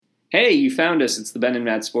Hey, you found us. It's the Ben and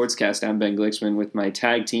Matt Sportscast. I'm Ben Glicksman with my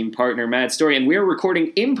tag team partner, Matt Story, and we're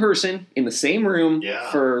recording in person in the same room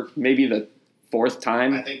for maybe the fourth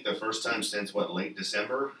time. I think the first time since, late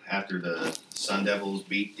December, after the Sun Devils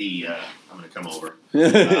beat the, I'm going to come over,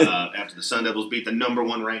 after the Sun Devils beat the number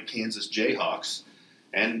one ranked Kansas Jayhawks.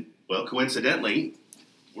 And, well, coincidentally,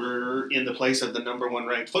 we're in the place of the number one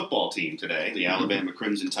ranked football team today, the Alabama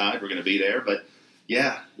Crimson Tide. We're going to be there. But,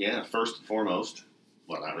 yeah, first and foremost,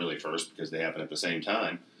 well, not really first because they happen at the same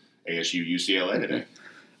time, ASU UCLA today.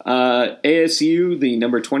 ASU, the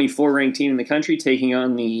number 24 ranked team in the country, taking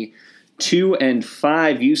on the 2-5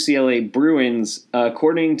 UCLA Bruins.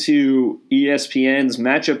 According to ESPN's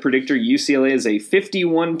matchup predictor, UCLA is a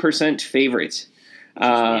 51% favorite.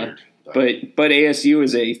 Weird, but ASU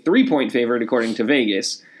is a 3-point favorite according to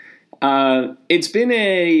Vegas. It's been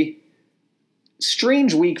a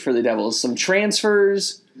strange week for the Devils. Some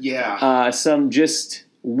transfers. Yeah. Some just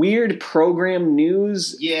weird program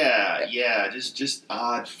news. Yeah. Just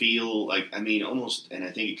odd feel. Almost, and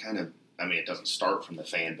I think it kind of, it doesn't start from the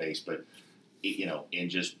fan base, but, in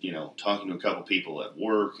just, talking to a couple people at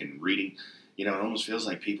work and reading, it almost feels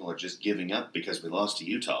like people are just giving up because we lost to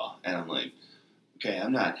Utah. And I'm like, okay,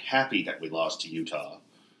 I'm not happy that we lost to Utah.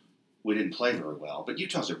 We didn't play very well, but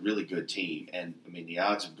Utah's a really good team. And, the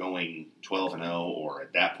odds of going 12-0 or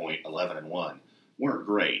at that point 11-1 weren't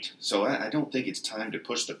great. So I don't think it's time to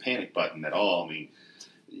push the panic button at all.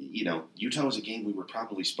 Utah was a game we were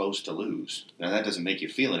probably supposed to lose. Now, that doesn't make you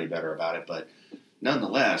feel any better about it, but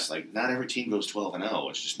nonetheless, not every team goes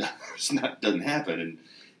 12-0. It's just doesn't happen.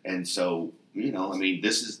 And so,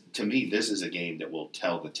 this is a game that will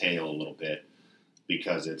tell the tale a little bit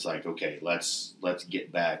because it's like, okay, let's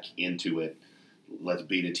get back into it. Let's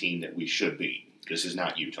beat a team that we should beat. This is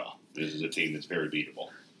not Utah. This is a team that's very beatable.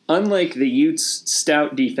 Unlike the Utes'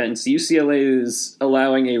 stout defense, UCLA is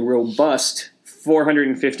allowing a robust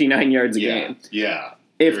 459 yards a game. Yeah.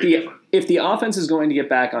 If the offense is going to get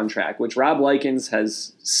back on track, which Rob Likens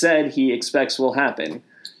has said he expects will happen,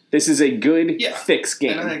 this is a good fix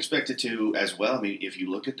game. And I expect it to as well. If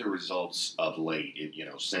you look at the results of late,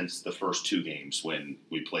 since the first two games when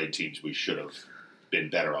we played teams we should have been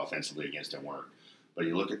better offensively against and weren't. But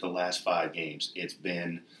you look at the last 5 games, it's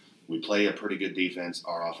been we play a pretty good defense.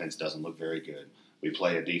 Our offense doesn't look very good. We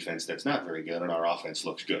play a defense that's not very good, and our offense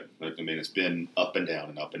looks good. It's been up and down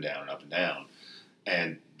and up and down and up and down.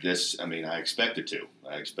 And this, I expect it to.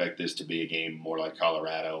 I expect this to be a game more like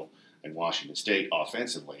Colorado and Washington State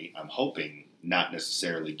offensively. I'm hoping not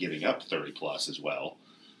necessarily giving up 30-plus as well.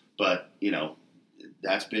 But,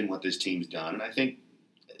 that's been what this team's done, and I think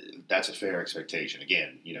that's a fair expectation.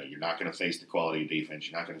 Again, you're not going to face the quality of defense.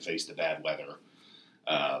 You're not going to face the bad weather.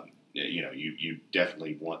 You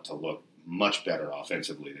definitely want to look much better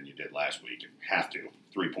offensively than you did last week. You have to.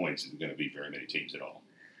 3 points isn't going to beat very many teams at all.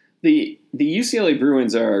 The UCLA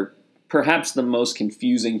Bruins are perhaps the most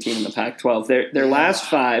confusing team in the Pac-12. Their last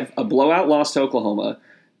 5, a blowout loss to Oklahoma,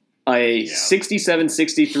 a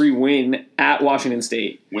 67-63 win at Washington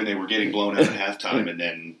State. When they were getting blown out at halftime and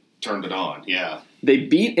then turned it on, They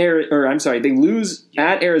they lose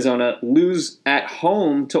at Arizona, lose at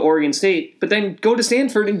home to Oregon State, but then go to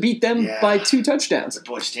Stanford and beat them by 2 touchdowns. But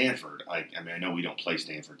boy, Stanford, I know we don't play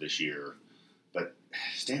Stanford this year, but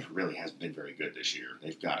Stanford really hasn't been very good this year.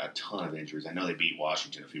 They've got a ton of injuries. I know they beat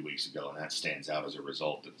Washington a few weeks ago, and that stands out as a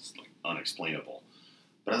result that's unexplainable.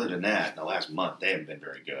 But other than that, in the last month, they haven't been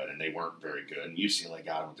very good, and they weren't very good. And UCLA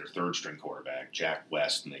got them with their third-string quarterback, Jack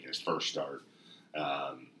West, and they get his first start.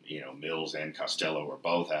 Mills and Costello were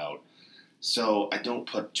both out. So I don't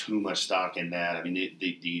put too much stock in that.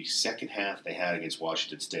 The second half they had against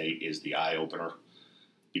Washington State is the eye-opener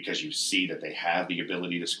because you see that they have the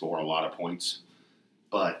ability to score a lot of points.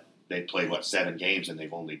 But they played, 7 games, and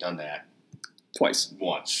they've only done that once.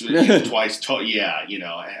 Twice. And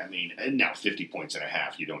now 50 points and a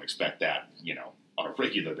half. You don't expect that, on a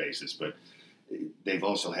regular basis. But they've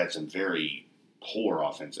also had some very poor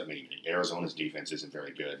offense. Arizona's defense isn't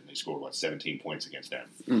very good. They scored, 17 points against them.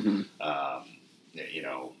 Mm-hmm.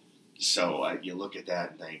 So you look at that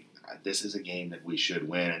and think, this is a game that we should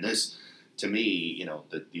win. And this, to me,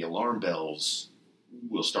 the alarm bells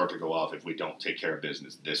will start to go off if we don't take care of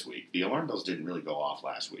business this week. The alarm bells didn't really go off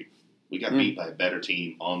last week. We got beat by a better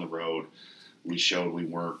team on the road. We showed we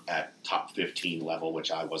weren't at top 15 level, which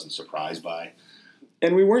I wasn't surprised by.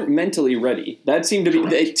 And we weren't mentally ready. That seemed to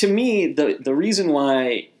be, to me, the reason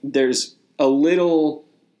why there's a little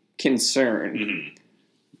concern,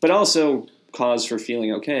 but also cause for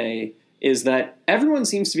feeling okay, is that everyone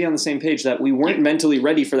seems to be on the same page that we weren't mentally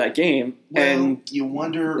ready for that game. Well, and you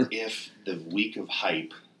wonder if the week of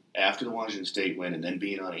hype after the Washington State win and then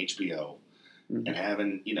being on HBO and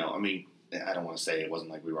having, I mean, I don't want to say it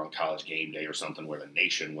wasn't like we were on College Game Day or something where the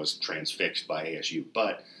nation was transfixed by ASU,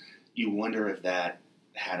 but you wonder if that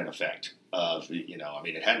had an effect of, I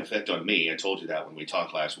mean, it had an effect on me. I told you that when we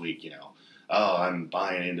talked last week, oh, I'm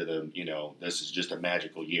buying into this is just a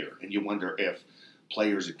magical year. And you wonder if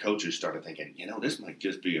players and coaches started thinking, this might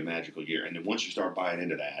just be a magical year. And then once you start buying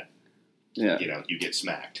into that, you get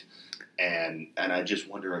smacked. And I just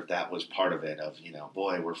wonder if that was part of it of,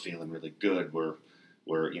 boy, we're feeling really good. We're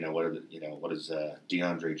what is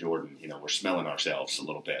DeAndre Jordan? We're smelling ourselves a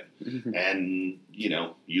little bit. Mm-hmm. And,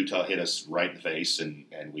 Utah hit us right in the face and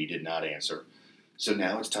we did not answer. So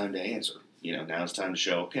now it's time to answer. Now it's time to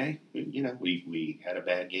show, okay, we had a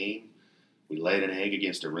bad game. We laid an egg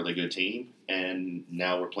against a really good team. And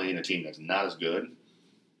now we're playing a team that's not as good.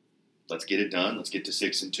 Let's get it done. Let's get to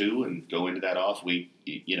 6-2 and go into that off week,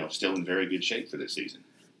 still in very good shape for this season.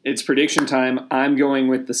 It's prediction time. I'm going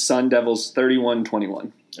with the Sun Devils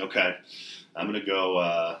 31-21. Okay. I'm going to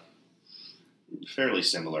go fairly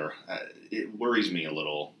similar. It worries me a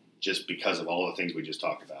little just because of all the things we just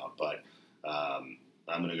talked about, but I'm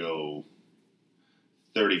going to go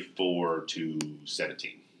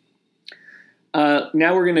 34-17. Now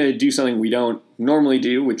we're going to do something we don't normally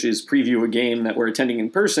do, which is preview a game that we're attending in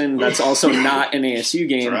person. That's also not an ASU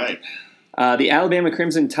game. That's right. The Alabama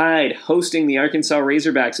Crimson Tide hosting the Arkansas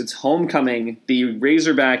Razorbacks. It's homecoming. The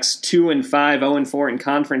Razorbacks 2-5, 0-4 in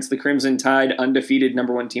conference. The Crimson Tide undefeated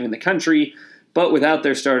 #1 team in the country, but without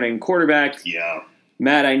their starting quarterback. Yeah.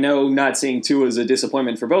 Matt, I know not seeing Tua is a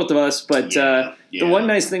disappointment for both of us, but the one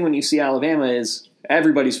nice thing when you see Alabama is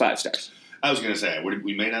everybody's 5 stars. I was going to say,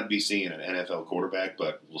 we may not be seeing an NFL quarterback,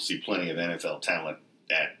 but we'll see plenty of NFL talent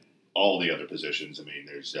at all the other positions. I mean,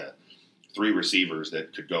 there's 3 receivers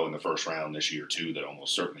that could go in the first round this year, too, that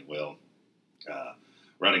almost certainly will.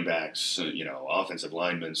 Running backs, offensive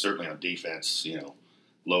linemen, certainly on defense,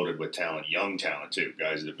 loaded with talent, young talent, too.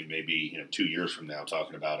 Guys that we may be, 2 years from now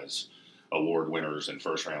talking about as award winners and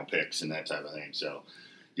first-round picks and that type of thing. So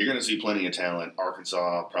you're going to see plenty of talent.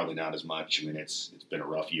 Arkansas, probably not as much. I mean, it's been a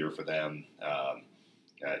rough year for them.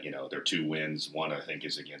 Their 2 wins, one I think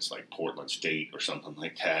is against like Portland State or something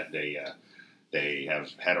like that. They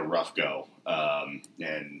have had a rough go,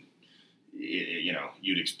 and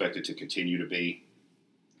you'd expect it to continue to be.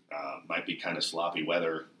 Might be kind of sloppy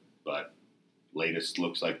weather, but latest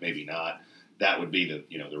looks like maybe not. That would be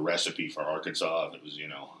the recipe for Arkansas if it was a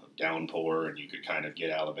downpour and you could kind of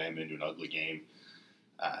get Alabama into an ugly game.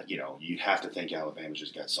 You have to think Alabama's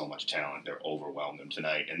just got so much talent. They're overwhelmed them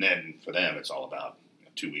tonight. And then for them, it's all about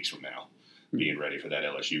 2 weeks from now being ready for that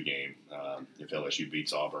LSU game. If LSU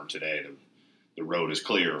beats Auburn today, the road is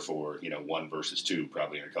clear for, 1 versus 2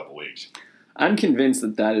 probably in a couple weeks. I'm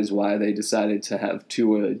convinced that is why they decided to have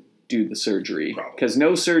Tua do the surgery. Because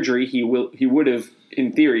no surgery, he would have,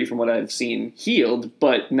 in theory, from what I've seen, healed,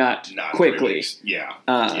 but not quickly. Yeah.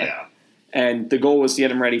 And the goal was to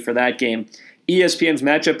get him ready for that game. ESPN's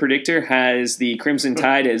matchup predictor has the Crimson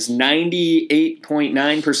Tide as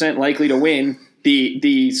 98.9% likely to win.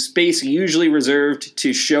 The space usually reserved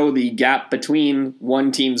to show the gap between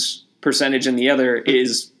one team's percentage and the other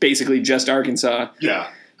is basically just Arkansas. Yeah.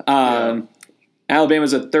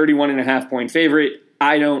 Alabama's a 31.5-point favorite.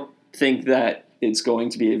 I don't think that it's going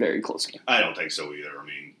to be a very close game. I don't think so either. I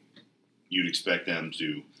mean, you'd expect them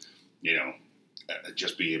to,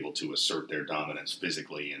 just be able to assert their dominance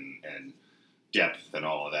physically and depth and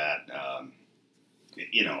all of that.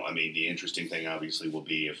 The interesting thing obviously will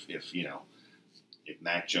be if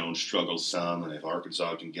Mac Jones struggles some and if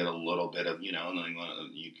Arkansas can get a little bit of,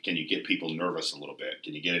 can you get people nervous a little bit?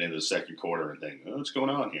 Can you get it into the second quarter and think, what's going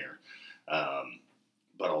on here?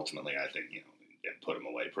 But ultimately, I think, it put them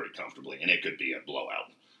away pretty comfortably, and it could be a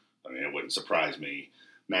blowout. I mean, it wouldn't surprise me.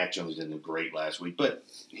 Mac Jones didn't look great last week, but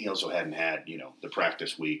he also hadn't had, the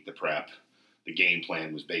practice week, the prep. The game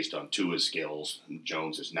plan was based on Tua's skills.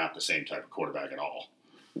 Jones is not the same type of quarterback at all.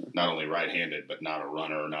 Not only right-handed, but not a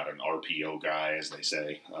runner, not an RPO guy, as they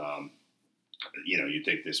say. You'd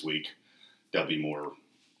think this week they'll be more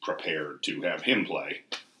prepared to have him play,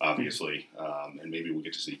 obviously. And maybe we'll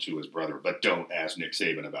get to see Tua's brother. But don't ask Nick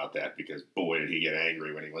Saban about that because, boy, did he get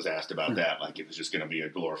angry when he was asked about that, like it was just going to be a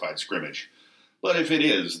glorified scrimmage. But if it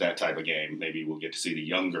is that type of game, maybe we'll get to see the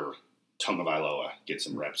younger Tagovailoa get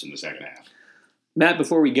some reps in the second half. Matt,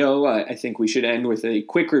 before we go, I think we should end with a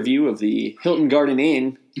quick review of the Hilton Garden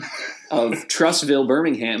Inn of Trussville,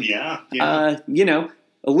 Birmingham. Yeah.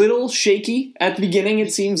 A little shaky at the beginning,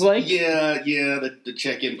 it seems like. Yeah, the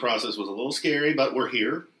check-in process was a little scary, but we're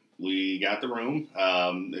here. We got the room,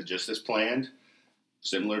 just as planned.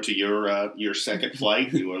 similar to your second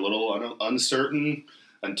flight. You were a little uncertain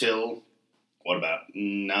until, what about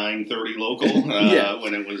 9:30 local,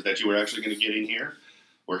 when it was that you were actually going to get in here.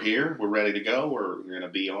 We're here. We're ready to go. We're going to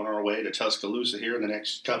be on our way to Tuscaloosa here in the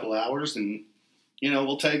next couple hours, and,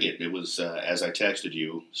 we'll take it. It was, as I texted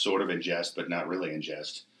you, sort of in jest, but not really in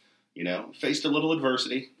jest. Faced a little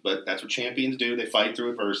adversity, but that's what champions do. They fight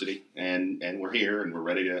through adversity, and we're here, and we're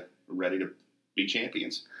ready to be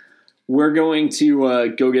champions. We're going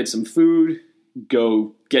to go get some food,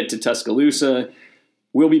 go get to Tuscaloosa.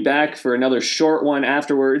 We'll be back for another short one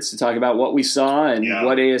afterwards to talk about what we saw and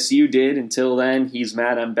what ASU did. Until then, he's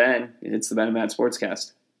Matt, I'm Ben. It's the Ben and Matt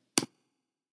Sportscast.